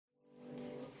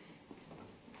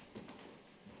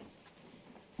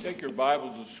Take your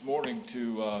Bibles this morning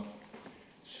to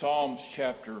Psalms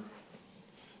chapter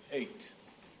 8.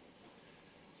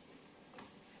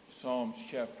 Psalms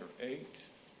chapter 8.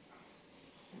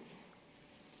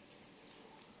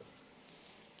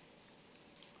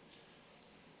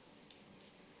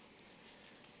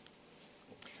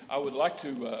 I would like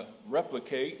to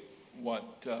replicate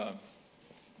what Brother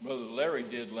Larry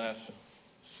did last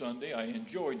Sunday. I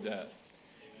enjoyed that,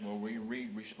 where we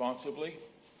read responsibly.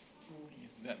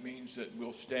 That means that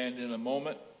we'll stand in a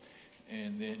moment,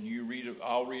 and then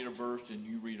I'll read a verse, and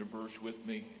you read a verse with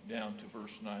me down to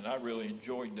verse 9. I really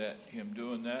enjoyed that, him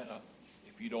doing that.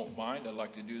 If you don't mind, I'd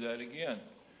like to do that again.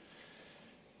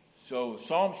 So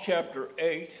Psalms chapter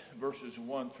 8, verses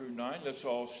 1 through 9. Let's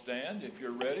all stand if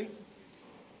you're ready.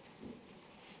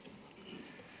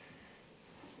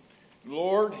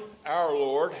 Lord, our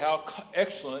Lord, how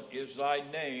excellent is thy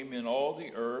name in all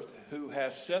the earth, who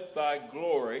has set thy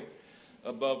glory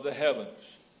above the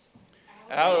heavens.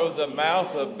 Out of the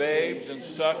mouth of babes and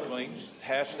sucklings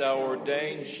hast thou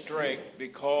ordained strength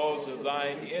because of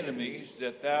thine enemies,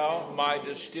 that thou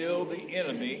mightest still the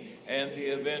enemy and the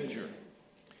avenger.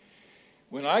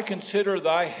 When I consider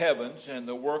thy heavens and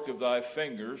the work of thy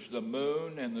fingers, the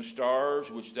moon and the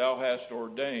stars which thou hast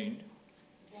ordained,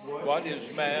 what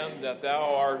is man that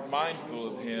thou art mindful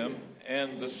of him,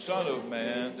 and the Son of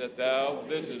Man that thou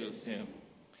visitest him?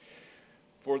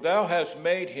 For thou hast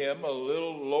made him a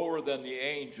little lower than the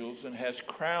angels, and hast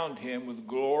crowned him with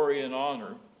glory and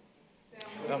honor.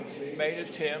 Thou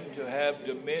madest him to have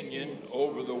dominion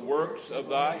over the works of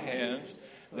thy hands.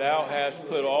 Thou hast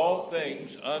put all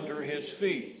things under his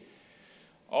feet,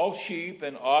 all sheep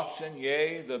and oxen,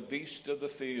 yea, the beasts of the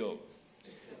field,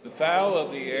 the fowl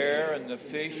of the air, and the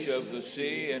fish of the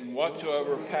sea, and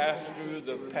whatsoever pass through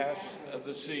the paths of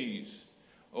the seas.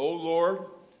 O Lord,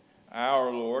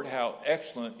 our Lord, how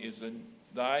excellent is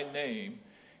thy name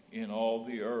in all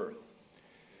the earth.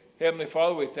 Heavenly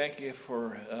Father, we thank you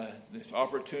for this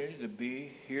opportunity to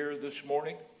be here this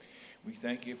morning. We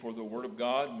thank you for the Word of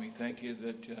God, and we thank you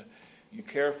that you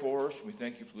care for us. We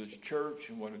thank you for this church,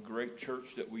 and what a great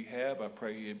church that we have. I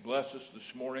pray you bless us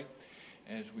this morning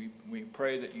as we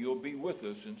pray that you'll be with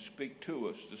us and speak to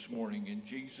us this morning. In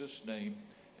Jesus' name,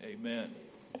 amen.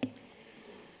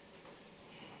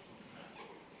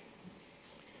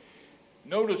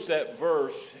 Notice that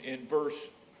verse in verse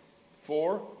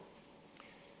 4,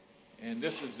 and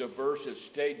this is the verse that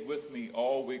stayed with me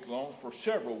all week long. For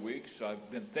several weeks I've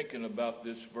been thinking about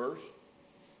this verse.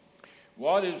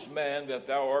 What is man that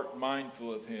thou art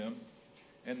mindful of him,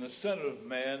 and the Son of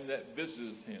Man that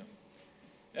visiteth him?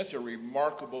 That's a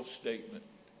remarkable statement,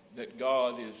 that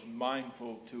God is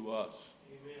mindful to us.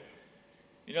 Amen.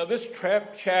 You know, this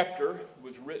chapter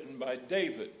was written by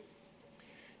David,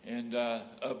 and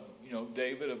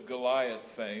David of Goliath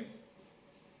fame.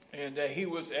 And he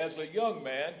was, as a young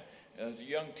man, as a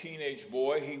young teenage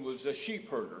boy, he was a sheep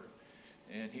herder.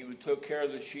 And he took care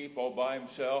of the sheep all by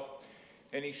himself.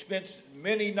 And he spent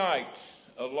many nights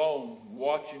alone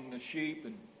watching the sheep,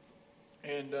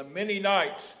 and many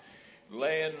nights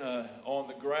laying on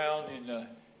the ground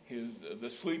in the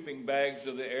sleeping bags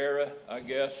of the era, I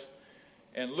guess,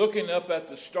 and looking up at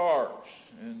the stars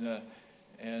and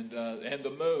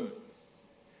the moon.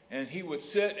 And he would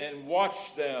sit and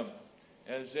watch them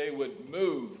as they would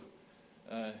move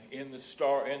in the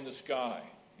sky,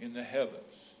 in the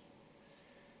heavens.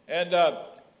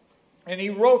 And he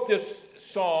wrote this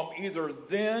psalm either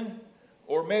then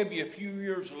or maybe a few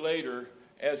years later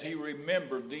as he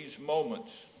remembered these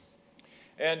moments.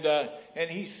 And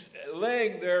he's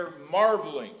laying there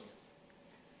marveling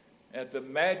at the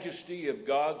majesty of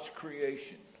God's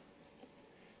creation.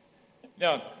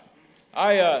 Now,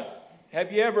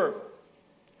 have you ever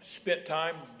spent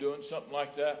time doing something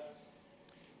like that?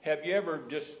 Have you ever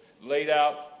just laid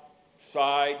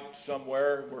outside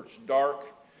somewhere where it's dark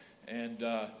and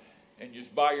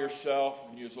just by yourself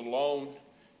and you're just alone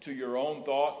to your own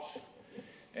thoughts,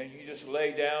 and you just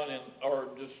lay down or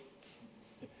just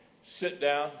sit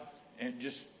down and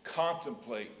just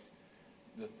contemplate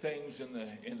the things in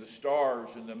the stars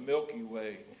and the Milky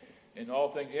Way and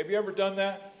all things? Have you ever done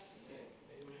that?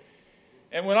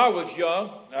 And when I was young,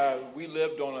 we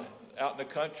lived out in the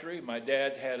country. My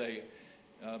dad had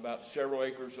about several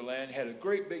acres of land. He had a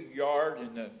great big yard,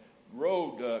 and the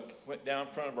road went down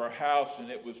in front of our house, and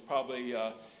it was probably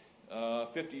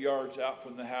 50 yards out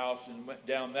from the house, and went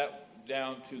down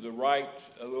to the right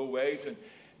a little ways. And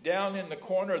down in the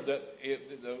corner, the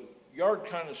yard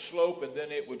kind of sloped, and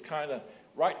then it would kind of,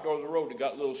 right down the road, it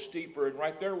got a little steeper, and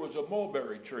right there was a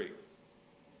mulberry tree.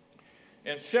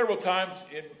 And several times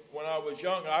when I was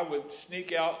young, I would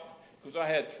sneak out because I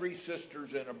had 3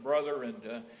 sisters and a brother, and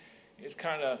it's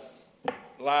kind of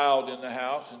loud in the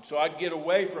house. And so I'd get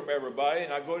away from everybody,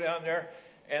 and I'd go down there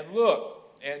and look,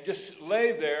 and just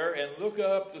lay there and look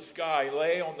up the sky,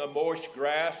 lay on the moist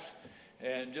grass,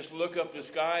 and just look up the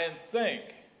sky and think.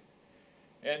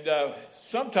 And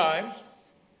sometimes,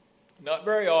 not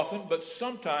very often, but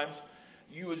sometimes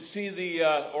you would see the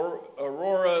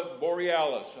aurora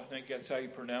borealis. I think that's how you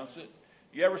pronounce it.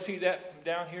 You ever see that from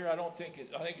down here? I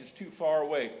think it's too far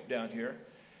away down here.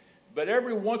 But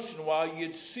every once in a while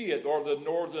you'd see it, or the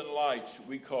northern lights,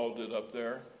 we called it up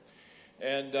there.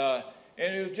 And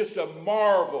it was just a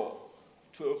marvel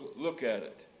to look at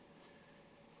it.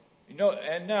 You know,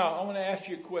 and now I want to ask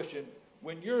you a question.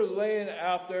 When you're laying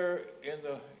out there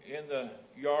in the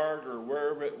yard or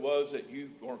wherever it was that you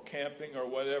or camping or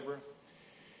whatever,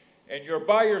 and you're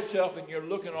by yourself and you're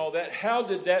looking at all that, how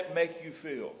did that make you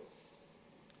feel?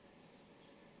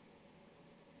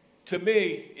 To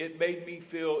me, it made me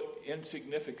feel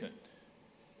insignificant.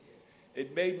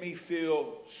 It made me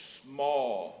feel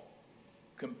small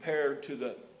compared to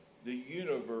the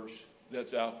universe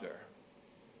that's out there.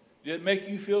 Did it make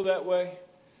you feel that way?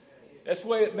 That's the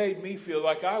way it made me feel,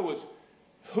 like I was,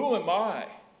 who am I?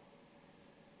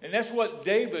 And that's what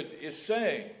David is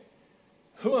saying.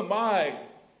 Who am I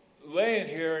laying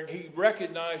here? And he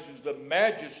recognizes the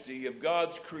majesty of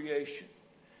God's creation.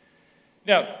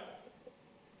 Now,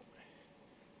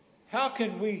 how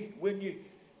can we, when you,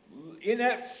 in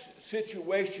that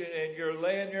situation and you're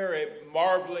laying there and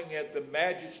marveling at the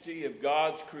majesty of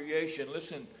God's creation,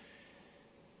 listen,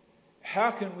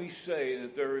 how can we say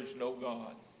that there is no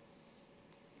God?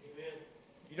 Amen.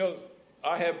 You know,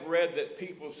 I have read that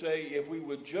people say if we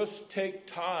would just take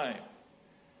time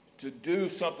to do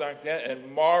something like that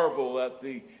and marvel at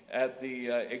the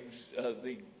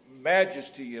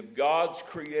majesty of God's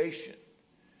creation,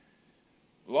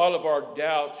 a lot of our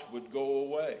doubts would go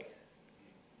away.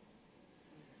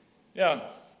 Now,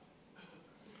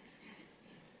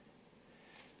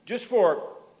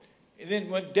 and then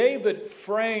when David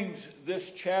frames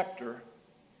this chapter,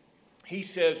 he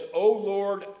says, O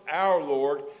Lord, our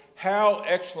Lord, how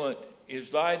excellent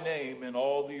is thy name in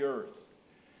all the earth.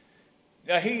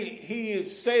 Now, he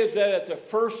says that at the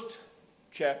first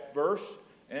verse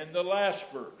and the last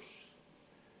verse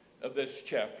of this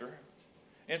chapter.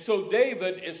 And so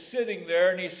David is sitting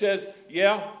there and he says,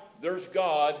 yeah, there's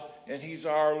God and he's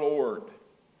our Lord.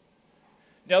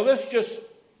 Now, let's just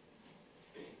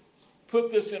put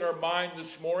this in our mind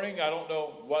this morning. I don't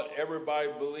know what everybody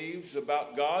believes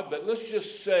about God, but let's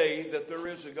just say that there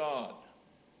is a God.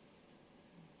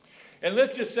 And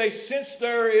let's just say, since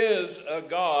there is a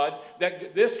God,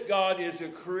 that this God is the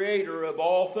creator of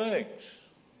all things.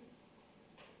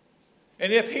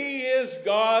 And if he is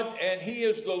God and he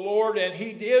is the Lord and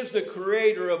he is the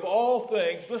creator of all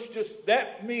things,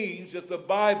 that means that the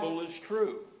Bible is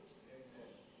true.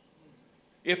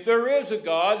 If there is a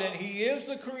God and he is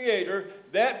the creator,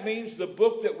 that means the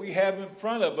book that we have in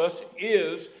front of us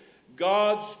is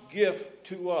God's gift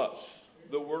to us,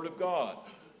 the Word of God.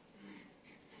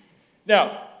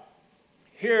 Now,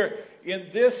 here in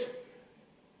this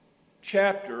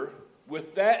chapter,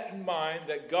 with that in mind,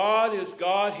 that God is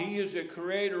God, he is the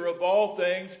creator of all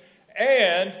things,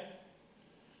 and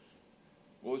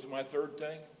what was my third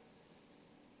thing?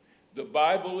 The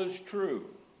Bible is true.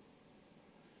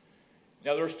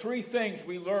 Now, there's 3 things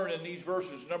we learn in these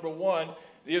verses. Number 1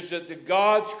 is that the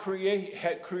gods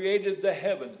had created the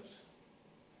heavens.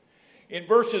 In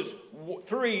verse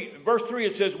 3,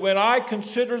 it says, when I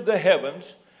consider the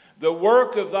heavens, the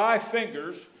work of thy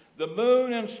fingers, the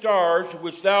moon and stars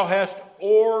which thou hast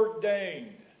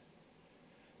ordained.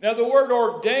 Now, the word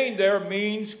ordained there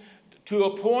means to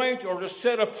appoint or to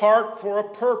set apart for a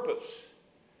purpose.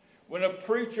 When a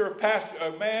preacher,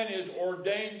 a man is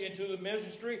ordained into the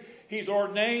ministry, he's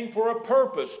ordained for a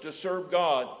purpose to serve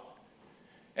God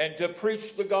and to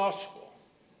preach the gospel.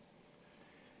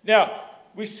 Now,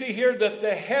 we see here that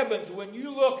the heavens, when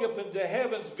you look up into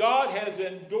heavens, God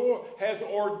has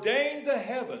ordained the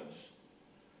heavens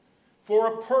for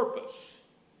a purpose.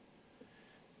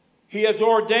 He has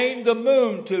ordained the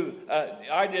moon to,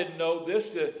 I didn't know this,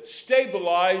 to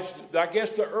stabilize, I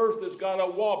guess the earth has got a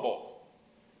wobble.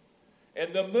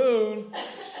 And the moon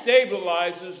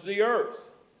stabilizes the earth.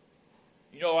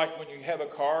 You know, like when you have a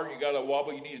car and you got a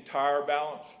wobble, you need a tire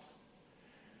balanced.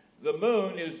 The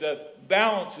moon is that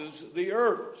balances the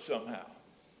earth somehow.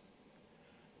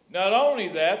 Not only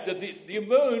that, the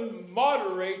moon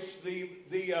moderates the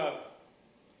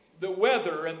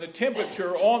weather and the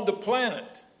temperature on the planet.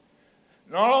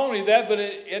 Not only that, but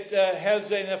it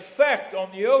has an effect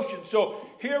on the ocean. So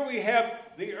here we have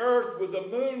the earth where the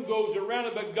moon goes around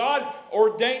it, but God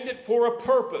ordained it for a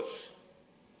purpose.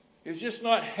 It's just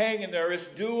not hanging there. It's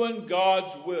doing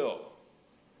God's will.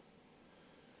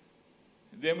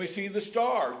 Then we see the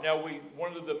stars. Now,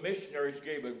 one of the missionaries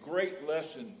gave a great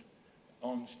lesson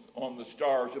on the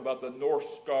stars, about the North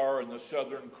Star and the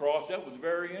Southern Cross. That was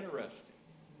very interesting.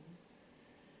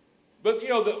 But,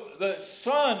 the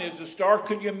sun is a star.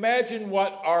 Can you imagine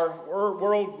what our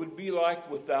world would be like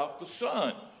without the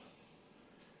sun?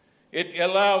 It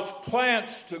allows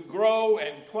plants to grow,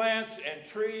 and plants and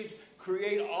trees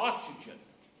create oxygen.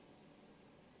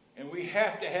 And we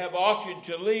have to have oxygen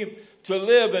to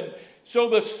live. And so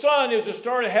the sun is a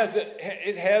star.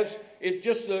 It's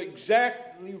just the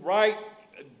exactly right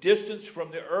distance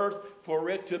from the earth for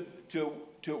it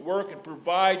to work and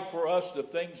provide for us the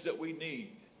things that we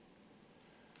need.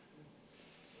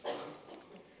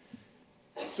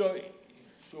 So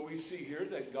we see here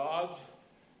that God's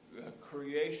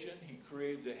creation, He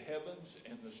created the heavens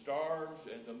and the stars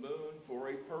and the moon for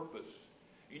a purpose.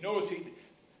 You notice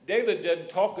David doesn't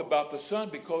talk about the sun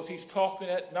because he's talking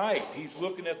at night. He's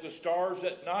looking at the stars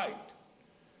at night.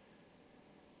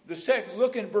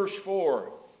 Look in verse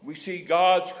 4. We see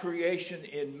God's creation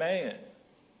in man.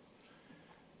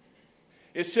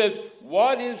 It says,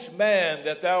 "What is man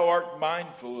that thou art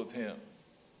mindful of him?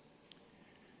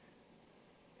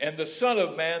 And the Son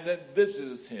of Man that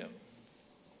visiteth him."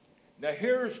 Now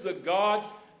here's the God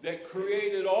that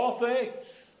created all things.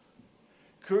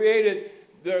 Created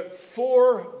the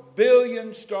 4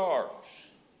 billion stars.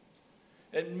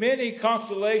 And many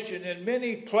constellations and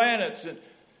many planets. And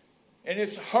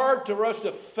it's hard for us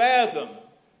to fathom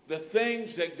the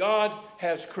things that God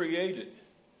has created.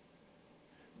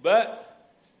 But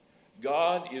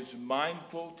God is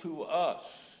mindful to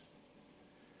us.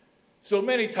 So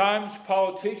many times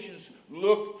politicians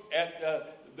look at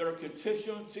their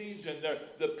constituencies and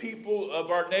the people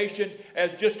of our nation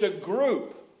as just a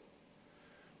group.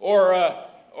 Or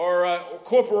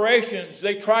corporations,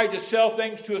 they try to sell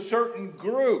things to a certain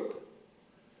group.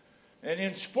 And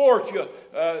in sports,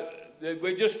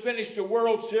 we just finished the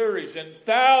World Series, and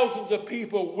thousands of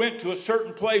people went to a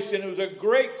certain place, and it was a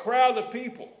great crowd of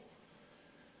people.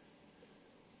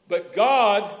 But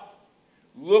God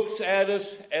looks at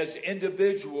us as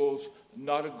individuals,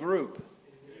 not a group.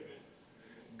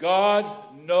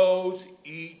 God knows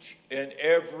each and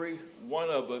every one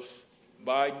of us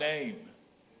by name.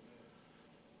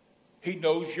 He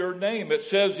knows your name. It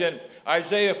says in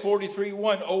Isaiah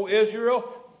 43:1, "O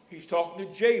Israel," he's talking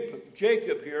to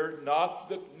Jacob here, not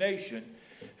the nation,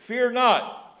 "fear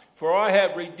not, for I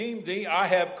have redeemed thee. I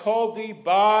have called thee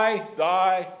by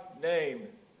thy name,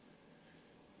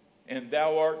 and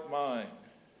thou art mine."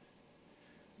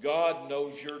 God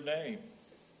knows your name.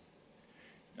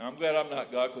 Now, I'm glad I'm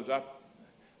not God, because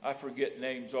I forget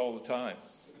names all the time.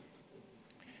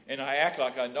 And I act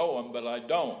like I know them, but I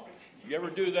don't. You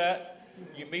ever do that?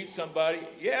 You meet somebody,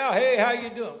 "Yeah, hey, how you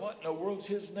doing?" "What in the world's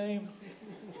his name?"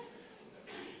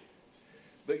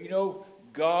 But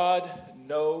God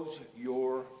knows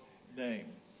your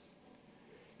name.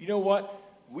 You know what?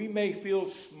 We may feel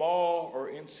small or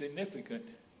insignificant,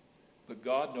 but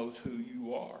God knows who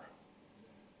you are.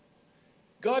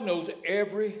 God knows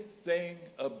everything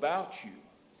about you.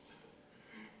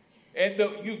 And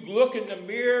you look in the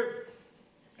mirror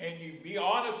and you be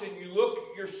honest and you look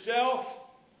at yourself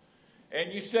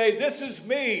and you say, "This is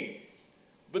me."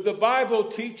 But the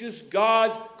Bible teaches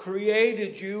God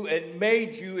created you and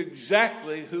made you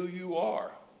exactly who you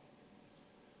are.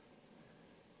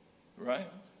 Right?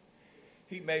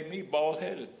 He made me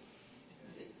bald-headed.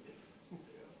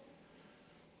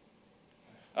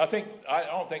 I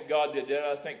don't think God did that.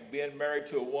 I think being married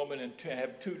to a woman and to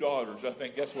have 2 daughters, I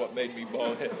think that's what made me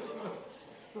bald-headed.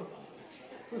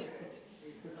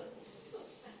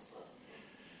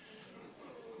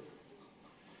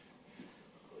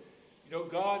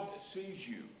 God sees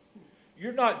you.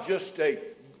 You're not just a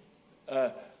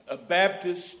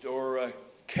Baptist or a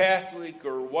Catholic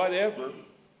or whatever.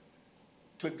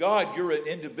 To God, you're an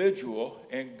individual,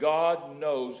 and God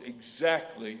knows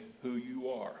exactly who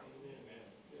you are.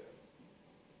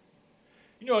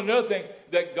 Another thing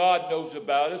that God knows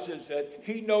about us is that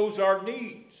He knows our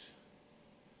needs.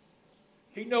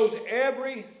 He knows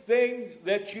everything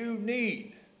that you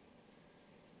need.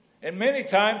 And many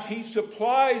times He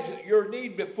supplies your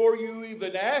need before you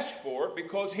even ask for it,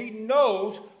 because He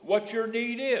knows what your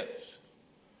need is.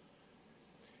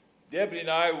 Debbie and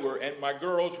I and my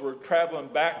girls were traveling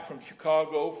back from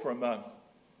Chicago from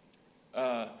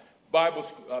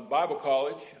Bible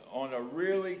college on a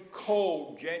really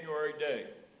cold January day.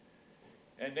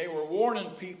 And they were warning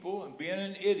people, and being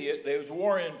an idiot, they was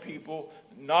warning people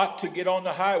not to get on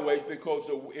the highways because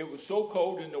it was so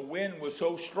cold and the wind was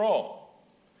so strong.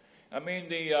 I mean,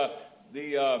 the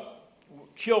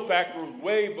chill factor was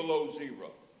way below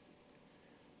zero.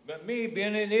 But me,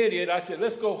 being an idiot, I said,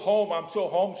 let's go home. I'm so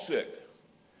homesick.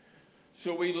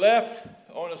 So we left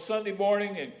on a Sunday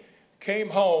morning and came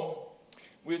home.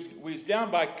 We was down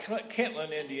by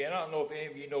Kentland, Indiana. I don't know if any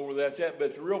of you know where that's at, but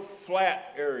it's a real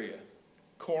flat area.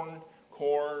 Corn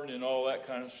and all that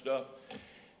kind of stuff.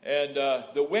 And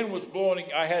the wind was blowing.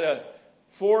 I had a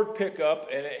Ford pickup,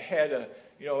 and it had a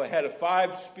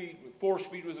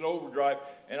 4-speed with an overdrive.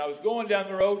 And I was going down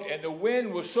the road, and the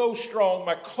wind was so strong,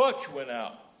 my clutch went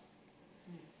out.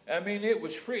 I mean, it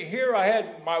was free. Here I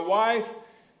had my wife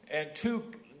and 2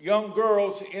 young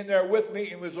girls in there with me.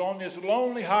 It was on this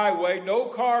lonely highway, no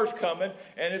cars coming,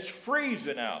 and it's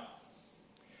freezing out.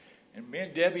 And me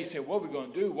and Debbie said, what are we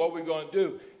going to do? What are we going to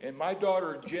do? And my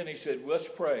daughter, Jenny, said, let's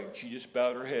pray. She just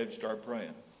bowed her head and started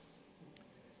praying.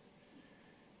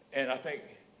 And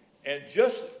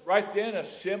just right then, a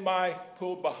semi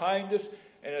pulled behind us,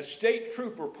 and a state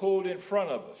trooper pulled in front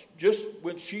of us, just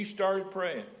when she started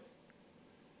praying.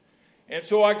 And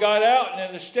so I got out,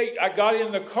 and I got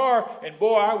in the car, and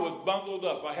boy, I was bundled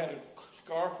up. I had a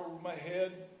scarf over my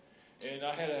head, and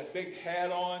I had a big hat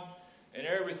on, and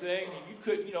everything. And you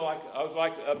couldn't, I was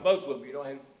like a Muslim, I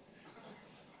had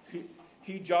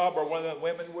hijab or one of the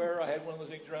women wear. I had one of those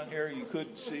things around here you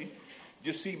couldn't see,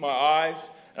 just see my eyes.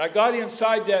 And I got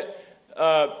inside that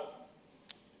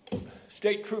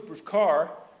state trooper's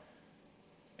car,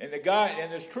 and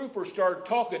this trooper started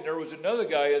talking. There was another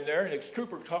guy in there, and this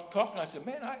trooper talking. I said,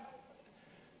 man,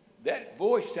 that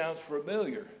voice sounds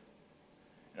familiar.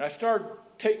 And I started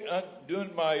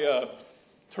doing my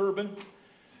turban,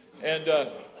 and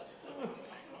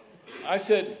I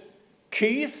said,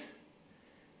 Keith?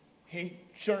 He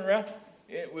turned around.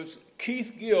 It was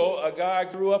Keith Gill, a guy I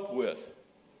grew up with,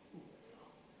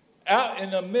 out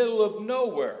in the middle of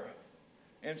nowhere.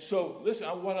 And so, listen,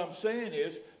 what I'm saying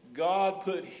is, God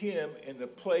put him in the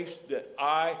place that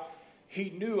he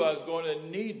knew I was going to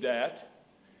need that.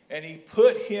 And he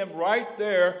put him right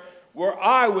there where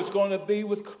I was going to be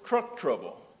with truck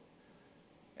trouble.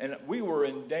 And we were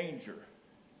in danger.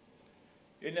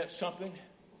 Isn't that something?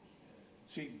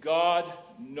 See, God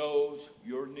knows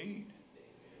your need.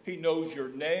 He knows your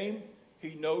name.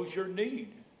 He knows your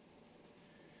need.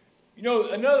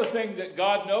 Another thing that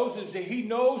God knows is that he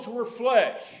knows we're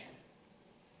flesh.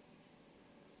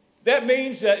 That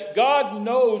means that God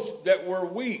knows that we're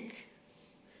weak.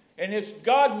 And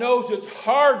God knows it's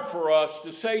hard for us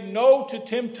to say no to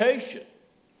temptation.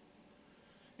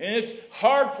 And it's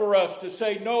hard for us to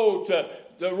say no to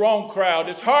the wrong crowd.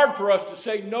 It's hard for us to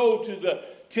say no to the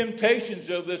temptations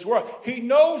of this world. He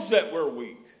knows that we're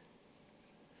weak.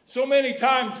 So many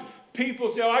times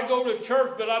people say, I go to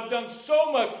church, but I've done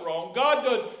so much wrong. God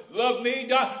doesn't love me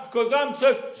because I'm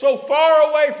so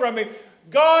far away from him.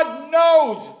 God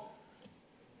knows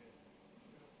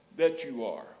that you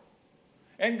are.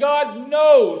 And God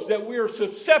knows that we are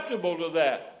susceptible to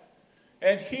that.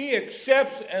 And he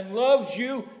accepts and loves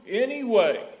you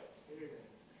anyway.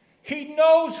 He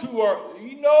knows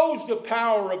he knows the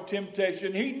power of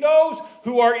temptation. He knows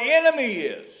who our enemy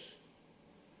is.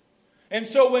 And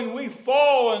so when we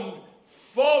fall and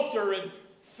falter and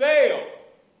fail,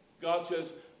 God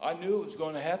says, I knew it was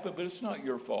going to happen, but it's not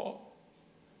your fault.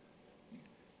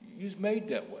 You're made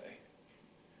that way.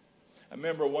 I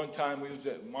remember one time we was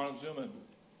at Montezuma,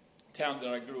 town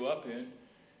that I grew up in.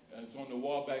 It's on the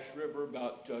Wabash River,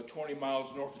 about 20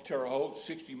 miles north of Terre Haute,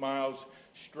 60 miles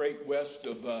straight west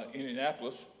of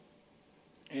Indianapolis.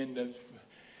 And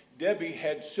Debbie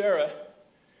had Sarah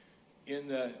in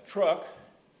the truck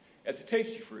at the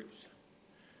Tasty Freeze.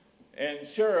 And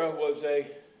Sarah was a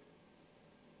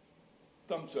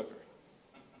thumbsucker.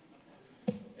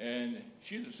 And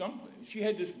she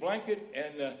had this blanket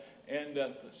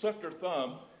and sucked her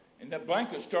thumb. And that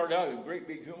blanket started out a great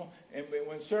big humor. And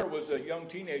when Sarah was a young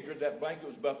teenager, that blanket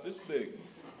was about this big.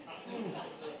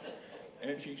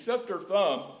 And she sucked her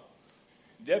thumb.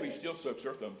 Debbie still sucks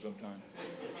her thumb sometimes.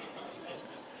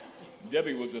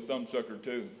 Debbie was a thumb sucker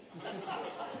too.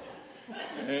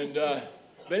 And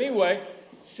but anyway,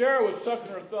 Sarah was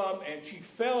sucking her thumb, and she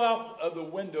fell out of the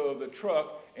window of the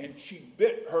truck, and she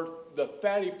bit the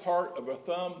fatty part of her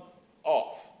thumb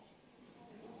off.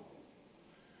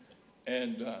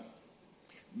 And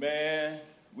man,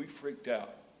 we freaked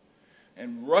out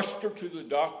and rushed her to the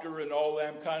doctor and all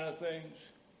them kind of things.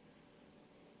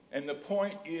 And the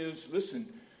point is, listen,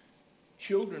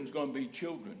 children's going to be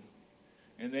children.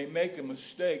 and they make a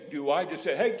mistake, do I just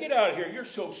say, hey, get out of here, you're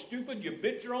so stupid, you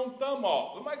bit your own thumb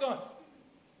off? Am I going?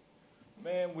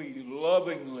 Man, we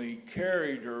lovingly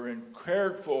carried her and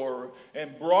cared for her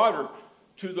and brought her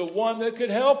to the one that could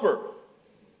help her.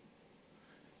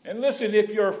 And listen,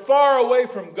 if you're far away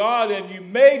from God and you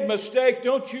made mistakes,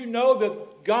 don't you know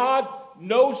that God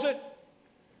knows it?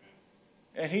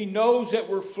 And He knows that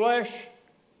we're flesh,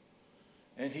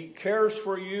 and He cares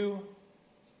for you,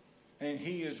 and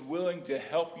He is willing to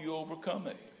help you overcome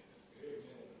it.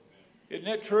 Isn't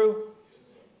that true?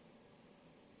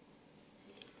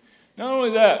 Not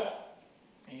only that,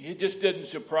 it just didn't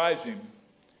surprise Him.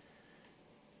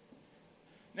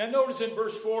 Now notice in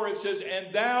verse 4 it says,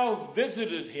 and thou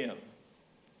visited him.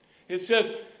 It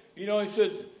says,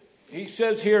 he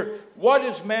says here, what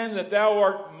is man that thou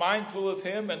art mindful of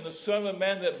him, and the son of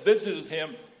man that visited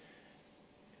him?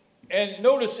 And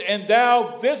notice, and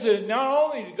thou visited, not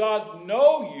only did God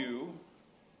know you,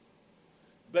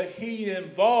 but He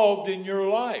involved in your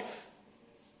life.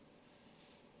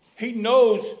 He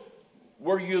knows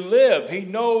where you live. He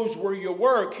knows where you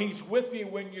work. He's with you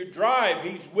when you drive.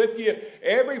 He's with you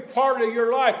every part of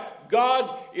your life.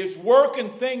 God is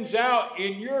working things out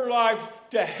in your life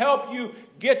to help you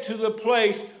get to the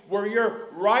place where you're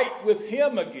right with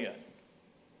Him again.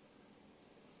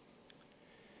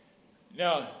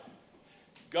 Now,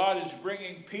 God is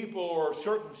bringing people or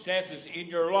circumstances in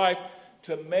your life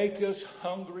to make us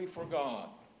hungry for God.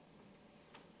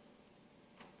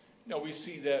 We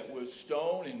see that with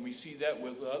Stone, and we see that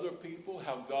with other people,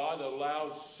 how God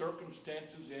allows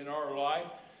circumstances in our life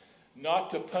not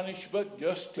to punish, but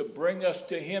just to bring us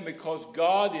to Him, because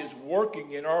God is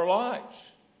working in our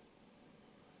lives.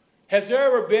 Has there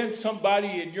ever been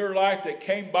somebody in your life that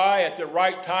came by at the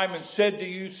right time and said to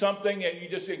you something, and you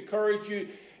just encouraged you,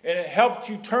 and it helped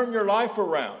you turn your life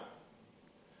around?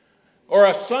 Or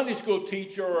a Sunday school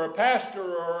teacher, or a pastor,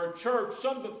 or a church,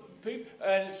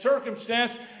 a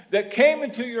circumstance that came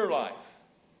into your life.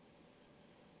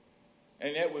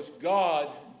 And it was God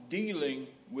dealing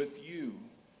with you.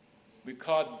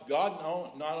 Because God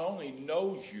not only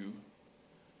knows you,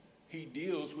 He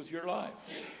deals with your life.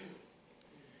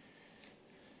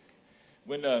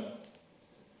 When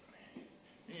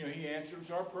He answers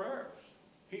our prayers.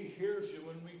 He hears you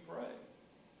when we pray.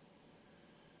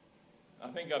 I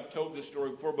think I've told this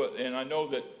story before, and I know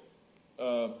that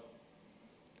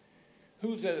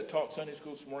who's that taught Sunday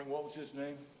school this morning? What was his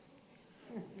name?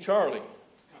 Charlie.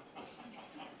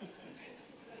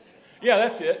 Yeah,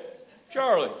 that's it.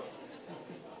 Charlie.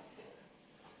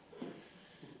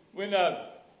 When I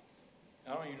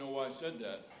don't even know why I said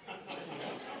that.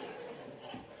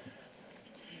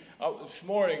 This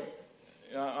morning,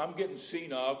 I'm getting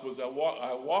senile because I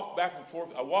walk back and forth.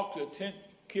 I walked to the tent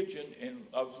kitchen and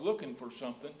I was looking for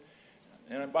something.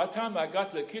 And by the time I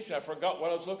got to the kitchen, I forgot what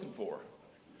I was looking for.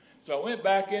 So I went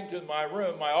back into my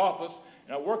room, my office,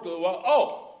 and I worked a little while.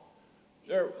 Oh,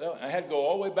 there! I had to go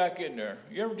all the way back in there.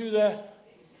 You ever do that?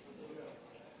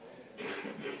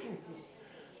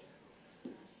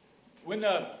 When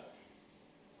and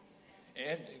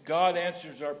God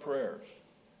answers our prayers.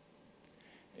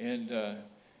 And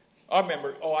I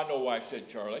remember, I know why I said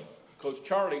Charlie. Because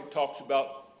Charlie talks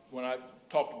about, when I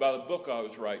talked about a book I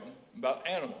was writing, about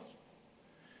animals.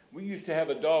 We used to have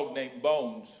a dog named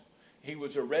Bones. He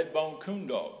was a red-boned coon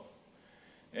dog.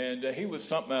 And he was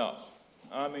something else.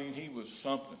 I mean, he was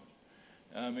something.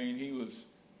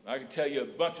 I could tell you a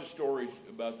bunch of stories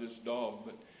about this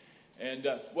dog.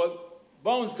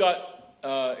 Bones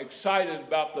got excited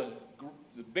about the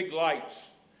big lights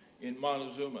in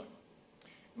Montezuma.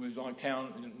 It was on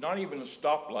town, not even a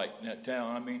stoplight in that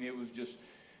town. I mean, it was just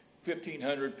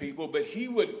 1,500 people. But he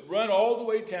would run all the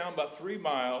way down about 3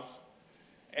 miles,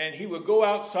 and he would go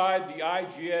outside the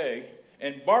IGA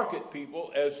and bark at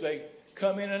people as they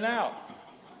come in and out.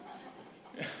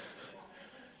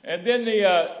 And then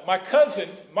my cousin,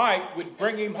 Mike, would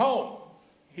bring him home.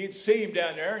 He'd see him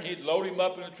down there, and he'd load him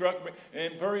up in the truck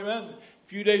and bring him in. A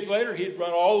few days later, he'd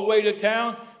run all the way to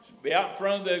town, be out in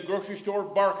front of the grocery store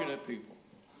barking at people.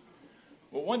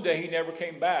 Well, one day he never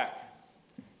came back,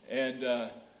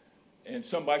 and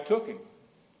somebody took him.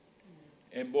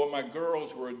 And boy, my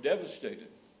girls were devastated.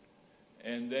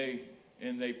 And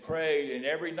they prayed, and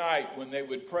every night when they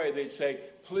would pray, they'd say,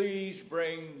 "Please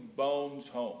bring Bones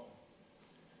home."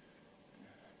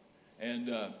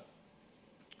 And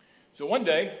so one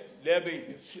day,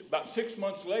 Debbie, about 6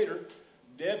 months later,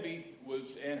 Debbie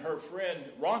and her friend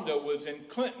Rhonda was in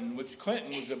Clinton, which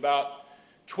Clinton was about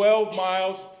 12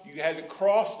 miles. You had to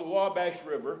cross the Wabash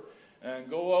River and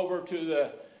go over to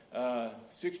the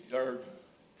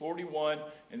 41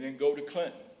 and then go to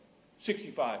Clinton.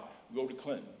 65. go to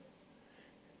Clinton.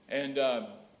 And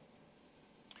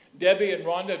Debbie and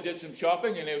Rhonda did some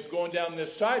shopping, and they was going down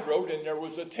this side road, and there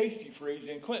was a Tasty Freeze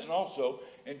in Clinton also,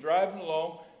 and driving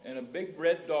along, and a big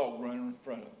red dog running in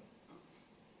front of them.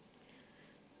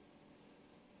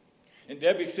 And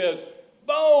Debbie says,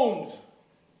 "Bones!"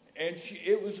 And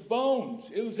it was Bones.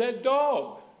 It was that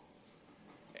dog.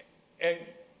 And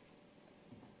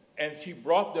she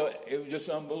brought it was just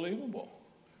unbelievable.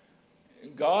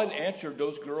 God answered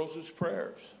those girls'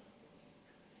 prayers.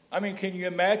 I mean, can you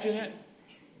imagine it?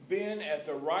 Being at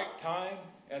the right time,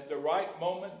 at the right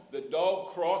moment, the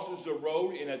dog crosses the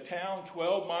road in a town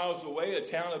 12 miles away, a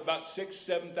town of about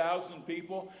 7,000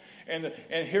 people, and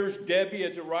here's Debbie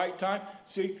at the right time.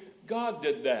 See, God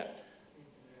did that.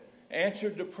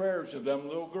 Answered the prayers of them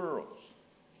little girls.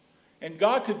 And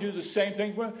God could do the same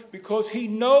thing for them because He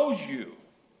knows you.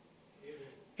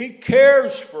 He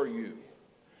cares for you.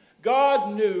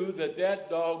 God knew that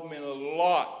dog meant a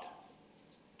lot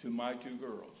to my two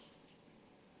girls.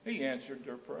 He answered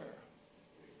their prayer.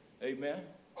 Amen.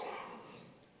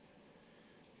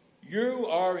 You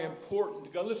are important to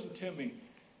God. Listen to me.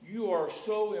 You are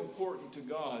so important to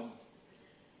God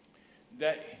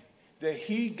that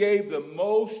He gave the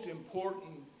most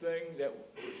important thing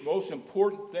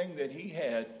that He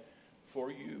had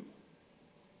for you.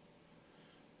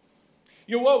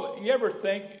 You know what? You ever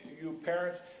think, you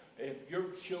parents, if your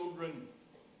children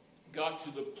got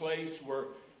to the place where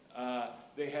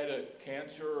they had a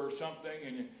cancer or something,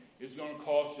 and it's going to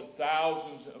cost you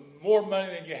thousands, more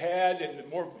money than you had, and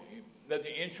more that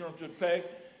the insurance would pay?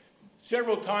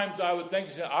 Several times I would think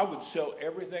I would sell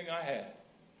everything I had,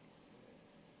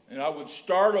 and I would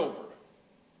start over,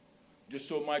 just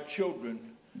so my children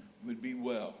would be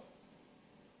well.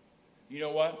 You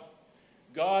know what?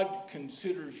 God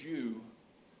considers you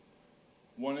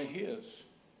one of His,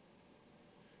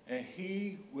 and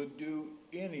He would do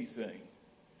anything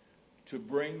to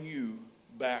bring you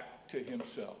back to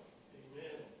Himself.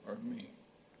 Amen. Or me.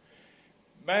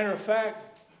 Matter of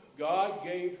fact, God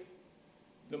gave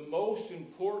the most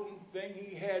important thing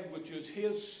He had, which is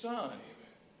His Son,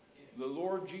 the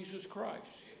Lord Jesus Christ.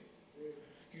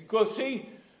 Because, see,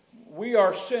 we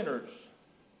are sinners.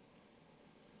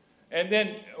 And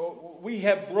then we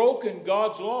have broken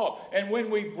God's law. And when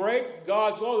we break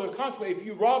God's law, there's consequences. If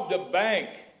you robbed a bank,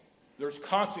 there's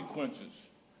consequences.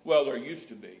 Well, there used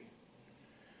to be.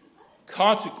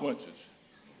 Consequences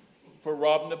for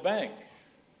robbing a bank.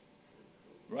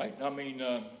 Right? I mean,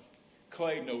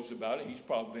 Clay knows about it. He's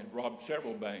probably robbed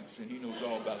several banks, and he knows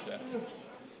all about that.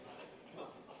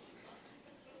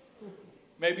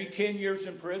 Maybe 10 years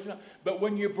in prison. But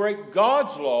when you break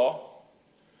God's law,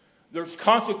 there's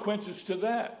consequences to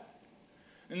that.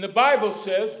 And the Bible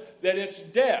says that it's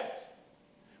death.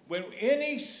 When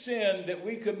any sin that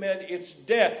we commit, it's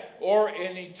death or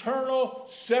an eternal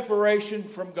separation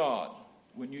from God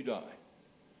when you die.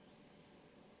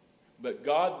 But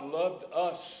God loved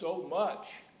us so much,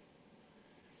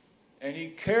 and He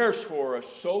cares for us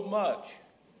so much,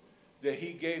 that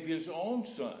He gave His own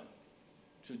Son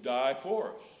to die for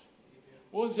us.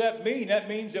 What does that mean? That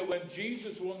means that when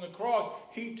Jesus was on the cross,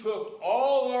 He took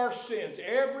all our sins.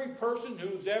 Every person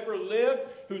who's ever lived,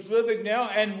 who's living now,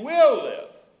 and will live.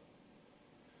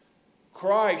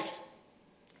 Christ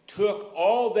took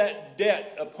all that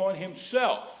debt upon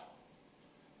Himself,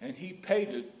 and He paid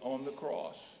it on the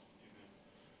cross.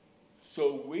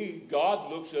 So God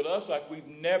looks at us like we've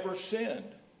never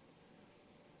sinned,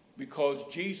 because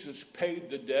Jesus paid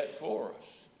the debt for us.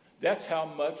 That's how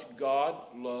much God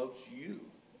loves you.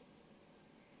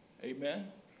 Amen?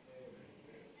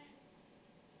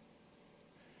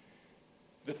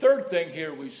 The third thing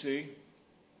here we see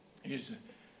is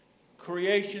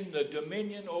creation, the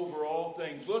dominion over all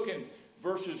things. Look in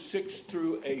verses 6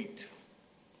 through 8.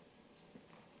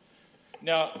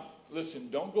 Now, listen,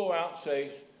 don't go out and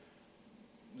say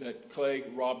that Clay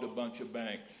robbed a bunch of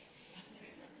banks.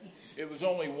 It was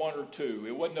only one or two.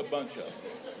 It wasn't a bunch of them.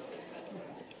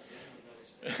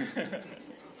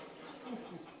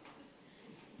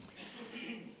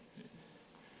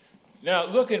 Now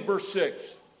look in verse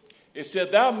 6. It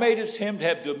said, "Thou madest him to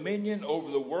have dominion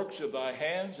over the works of thy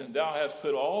hands, and thou hast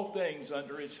put all things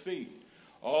under his feet,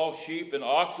 all sheep and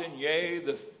oxen, yea,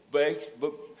 the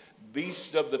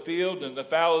beasts of the field, and the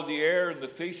fowl of the air, and the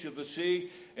fish of the sea,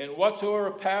 and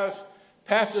whatsoever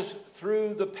passeth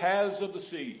through the paths of the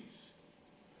seas."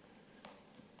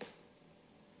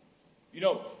 You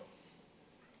know,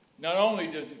 not only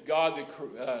does God,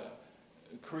 the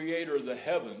creator of the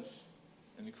heavens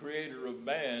and the creator of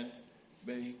man,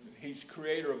 but He's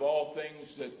creator of all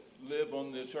things that live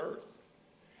on this earth.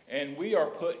 And we are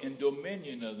put in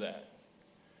dominion of that.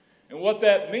 And what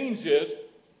that means is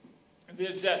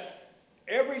that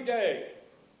every day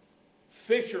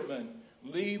fishermen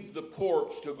leave the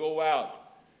ports to go out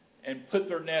and put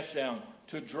their nets down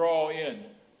to draw in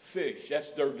fish.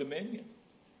 That's their dominion.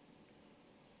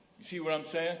 You see what I'm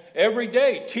saying? Every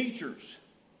day, teachers.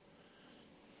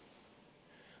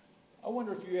 I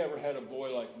wonder if you ever had a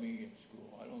boy like me in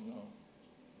school. I don't know.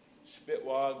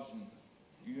 Spitwads, and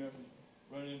you ever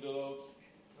run into those?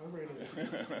 I ran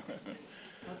into them.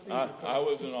 I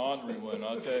was an ornery one,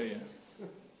 I'll tell you.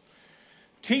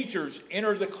 Teachers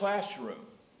enter the classroom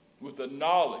with the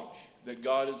knowledge that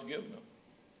God has given them.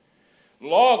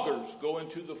 Loggers go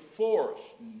into the forest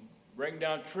and bring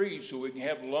down trees so we can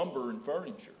have lumber and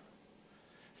furniture.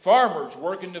 Farmers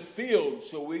work in the fields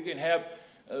so we can have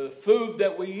food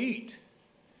that we eat.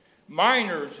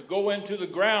 Miners go into the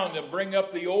ground and bring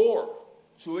up the ore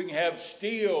so we can have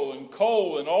steel and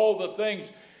coal and all the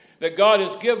things that God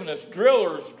has given us.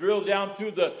 Drillers drill down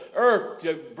through the earth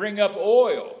to bring up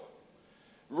oil.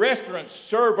 Restaurants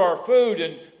serve our food,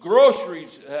 and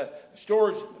groceries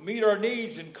stores meet our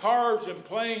needs, and cars and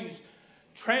planes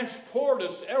transport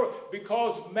us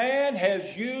because man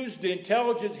has used the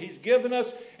intelligence he's given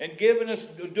us and given us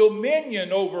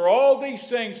dominion over all these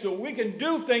things so we can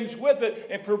do things with it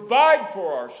and provide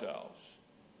for ourselves.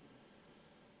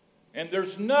 And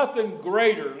there's nothing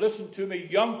greater. Listen to me,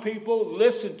 young people,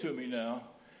 listen to me now.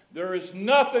 There is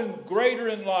nothing greater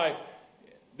in life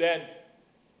than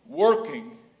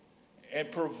working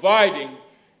and providing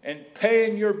and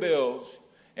paying your bills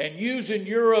and using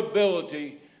your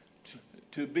ability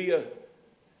to be a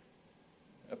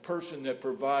person that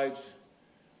provides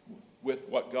with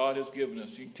what God has given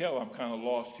us. You can tell I'm kind of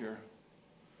lost here.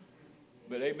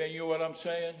 But amen, you know what I'm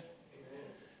saying? Amen.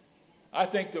 I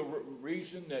think the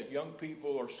reason that young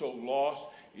people are so lost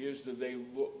is that they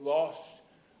lost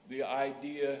the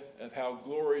idea of how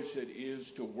glorious it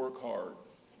is to work hard.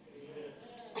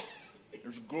 Amen.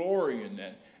 There's glory in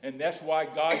that. And that's why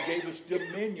God gave us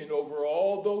dominion over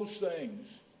all those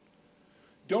things.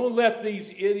 Don't let these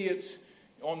idiots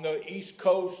on the East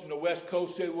Coast and the West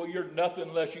Coast say, well, you're nothing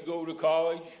unless you go to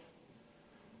college.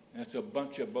 That's a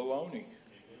bunch of baloney.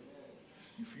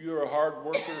 If you're a hard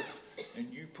worker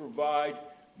and you provide,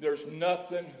 there's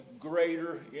nothing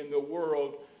greater in the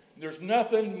world. There's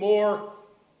nothing more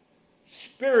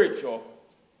spiritual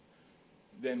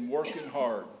than working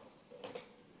hard.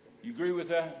 You agree with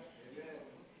that?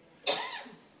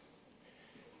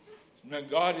 Now,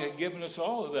 God had given us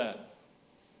all of that.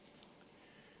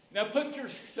 Now put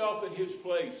yourself in his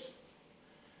place.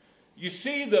 You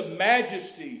see the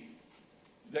majesty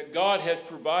that God has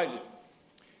provided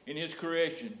in his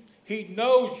creation. He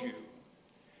knows you.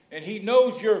 And he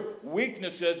knows your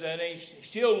weaknesses, and he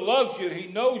still loves you. He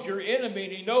knows your enemy,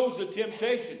 and he knows the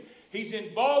temptation. He's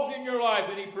involved in your life,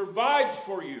 and he provides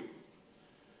for you.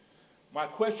 My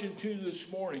question to you this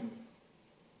morning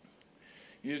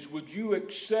is, would you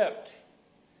accept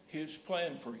his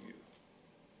plan for you?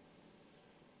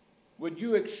 Would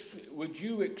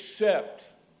you accept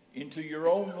into your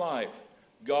own life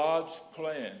God's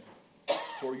plan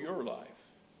for your life?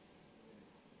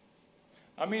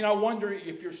 I mean, I wonder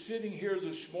if you're sitting here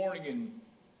this morning and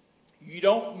you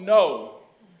don't know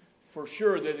for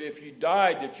sure that if you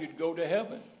died that you'd go to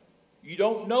heaven. You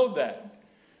don't know that.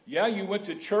 Yeah, you went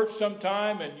to church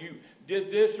sometime and you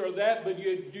did this or that, but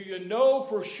do you know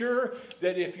for sure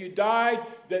that if you died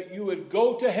that you would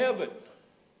go to heaven?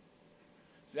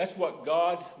 That's what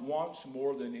God wants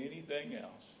more than anything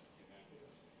else.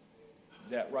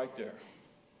 That right there.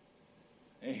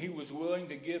 And he was willing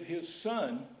to give his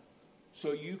son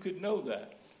so you could know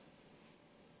that.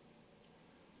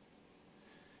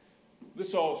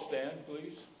 Let's all stand,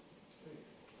 please.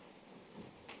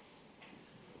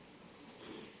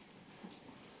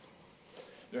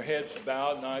 Their heads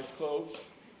bowed and eyes closed.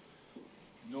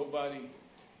 Nobody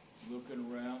looking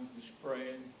around, just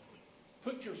praying.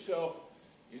 Put yourself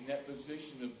in that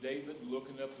position of David,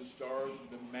 looking up the stars,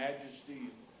 the majesty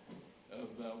of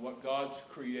what God's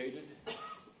created.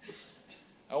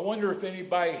 I wonder if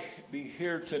anybody be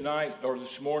here tonight or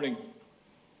this morning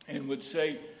and would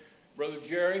say, Brother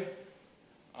Jerry,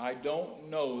 I don't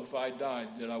know if I died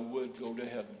that I would go to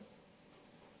heaven.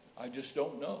 I just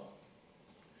don't know.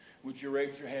 Would you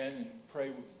raise your hand and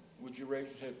pray? Would you raise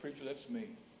your hand? Preacher, that's me.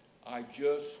 I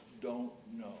just don't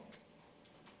know.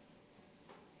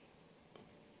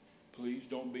 Please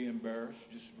don't be embarrassed.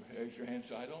 Just raise your hand and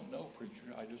say, I don't know, preacher.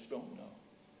 I just don't know.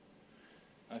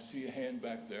 I see a hand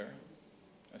back there.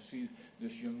 I see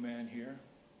this young man here.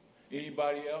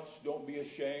 Anybody else? Don't be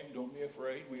ashamed. Don't be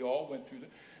afraid. We all went through that.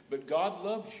 But God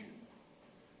loves you.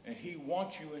 And he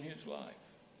wants you in his life.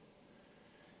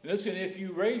 Listen, if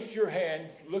you raised your hand,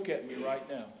 look at me right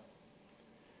now.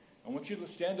 I want you to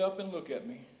stand up and look at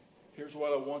me. Here's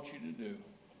what I want you to do.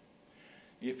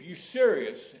 If you're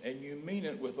serious and you mean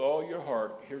it with all your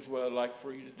heart, here's what I'd like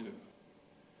for you to do.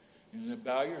 You're going to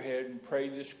bow your head and pray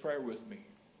this prayer with me.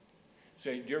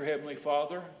 Say, Dear Heavenly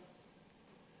Father,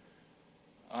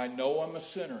 I know I'm a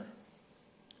sinner.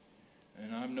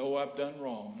 And I know I've done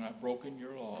wrong and I've broken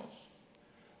your laws.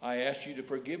 I ask you to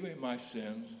forgive me my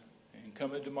sins and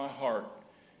come into my heart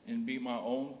and be my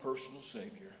own personal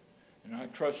Savior. And I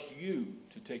trust you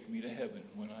to take me to heaven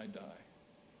when I die.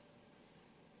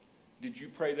 Did you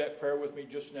pray that prayer with me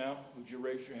just now? Would you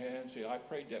raise your hand and say, I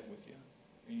prayed that with you?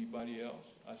 Anybody else?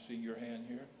 I see your hand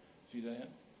here. See that?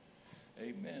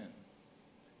 Amen.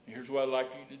 And here's what I'd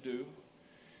like you to do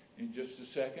in just a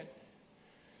second.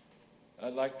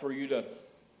 I'd like for you to,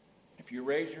 if you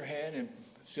raise your hand and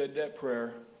said that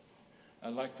prayer,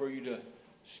 I'd like for you to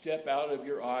step out of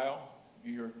your aisle,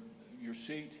 your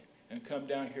seat, and come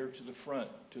down here to the front,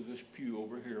 to this pew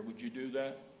over here. Would you do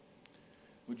that?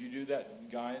 Would you do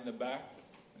that, guy in the back,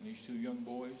 and these two young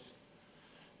boys,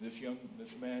 this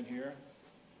man here?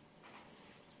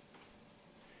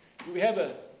 Do we have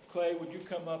Clay, would you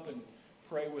come up and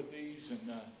pray with these?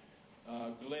 And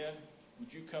Glenn,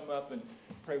 would you come up and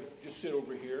pray? Just sit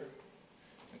over here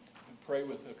and pray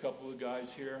with a couple of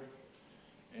guys here.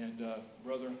 And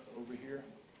brother over here.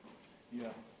 Yeah,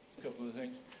 a couple of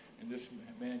things. And this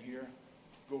man here.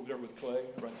 Go over there with Clay,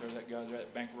 right there, that guy there,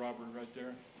 that bank robber right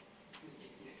there.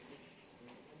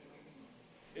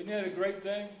 Isn't that a great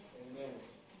thing?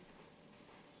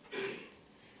 Amen.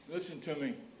 Listen to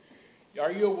me.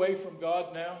 Are you away from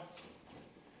God now?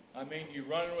 I mean, you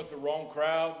running with the wrong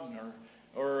crowd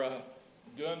or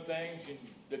doing things and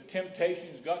the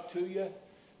temptations got to you?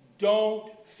 Don't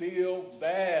feel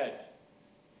bad.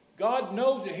 God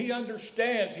knows it. He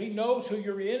understands. He knows who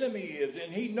your enemy is,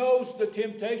 and He knows the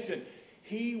temptation.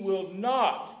 He will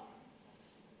not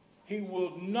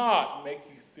make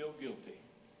you feel guilty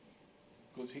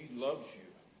because He loves you.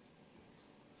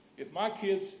 If my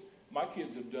kids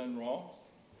have done wrong,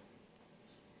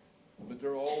 but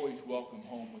they're always welcome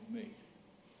home with me.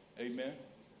 Amen?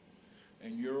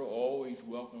 And you're always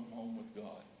welcome home with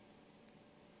God.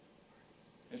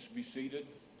 Let's be seated,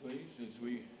 please, as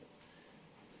we...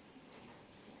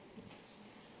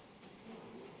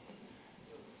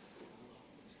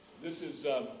 This is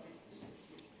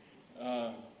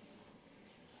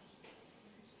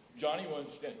Johnny.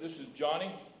 This is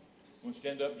Johnny. Want to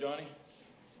stand up, Johnny?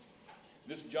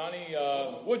 This is Johnny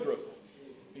Woodruff.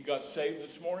 He got saved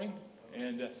this morning,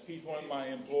 and he's one of my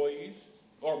employees,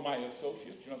 or my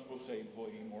associates. You're not supposed to say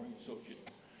employee anymore, he's associate.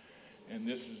 And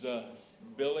this is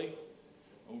Billy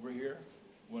over here,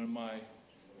 one of my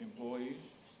employees,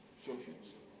 associates.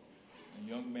 A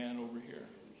young man over here.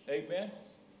 Amen?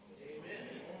 Amen.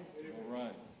 All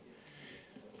right.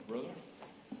 Brother?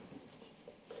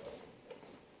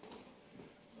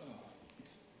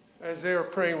 As they are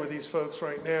praying with these folks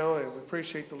right now, and we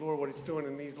appreciate the Lord, what He's doing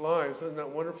in these lives. Isn't that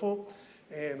wonderful?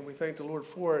 And we thank the Lord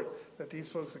for it, that these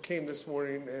folks that came this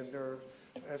morning and they're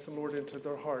asking the Lord into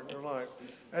their heart and their life.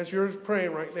 As you're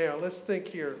praying right now, let's think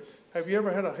here. Have you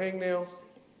ever had a hangnail?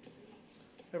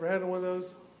 Ever had one of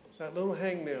those? That little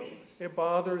hangnail. It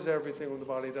bothers everything on the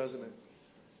body, doesn't it?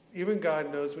 Even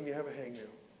God knows when you have a hangnail.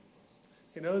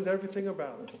 He knows everything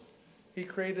about us. He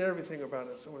created everything about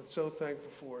us, and we're so thankful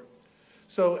for it.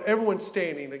 So everyone's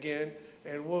standing again,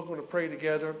 and we're going to pray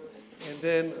together. And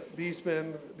then these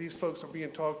folks are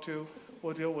being talked to.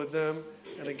 We'll deal with them.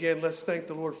 And again, let's thank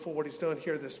the Lord for what He's done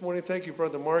here this morning. Thank you,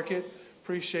 Brother Market.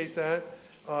 Appreciate that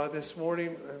this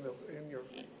morning in your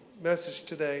message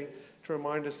today to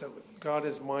remind us that God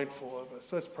is mindful of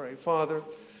us. Let's pray. Father,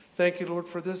 thank you, Lord,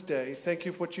 for this day. Thank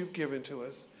you for what you've given to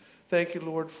us. Thank you,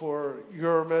 Lord, for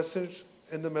your message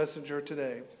and the messenger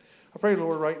today. I pray,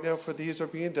 Lord, right now for these are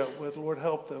being dealt with. Lord,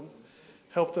 help them.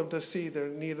 Help them to see their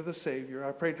need of the Savior.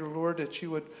 I pray, dear Lord, that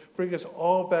you would bring us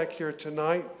all back here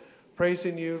tonight,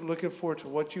 praising you, looking forward to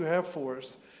what you have for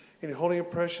us. In your holy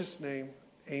and precious name,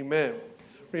 amen.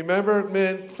 Remember,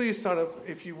 men, please sign up,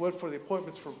 if you would, for the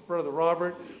appointments for Brother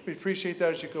Robert. We appreciate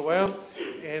that as you go out.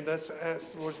 And let's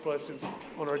ask the Lord's blessings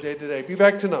on our day today. Be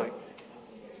back tonight.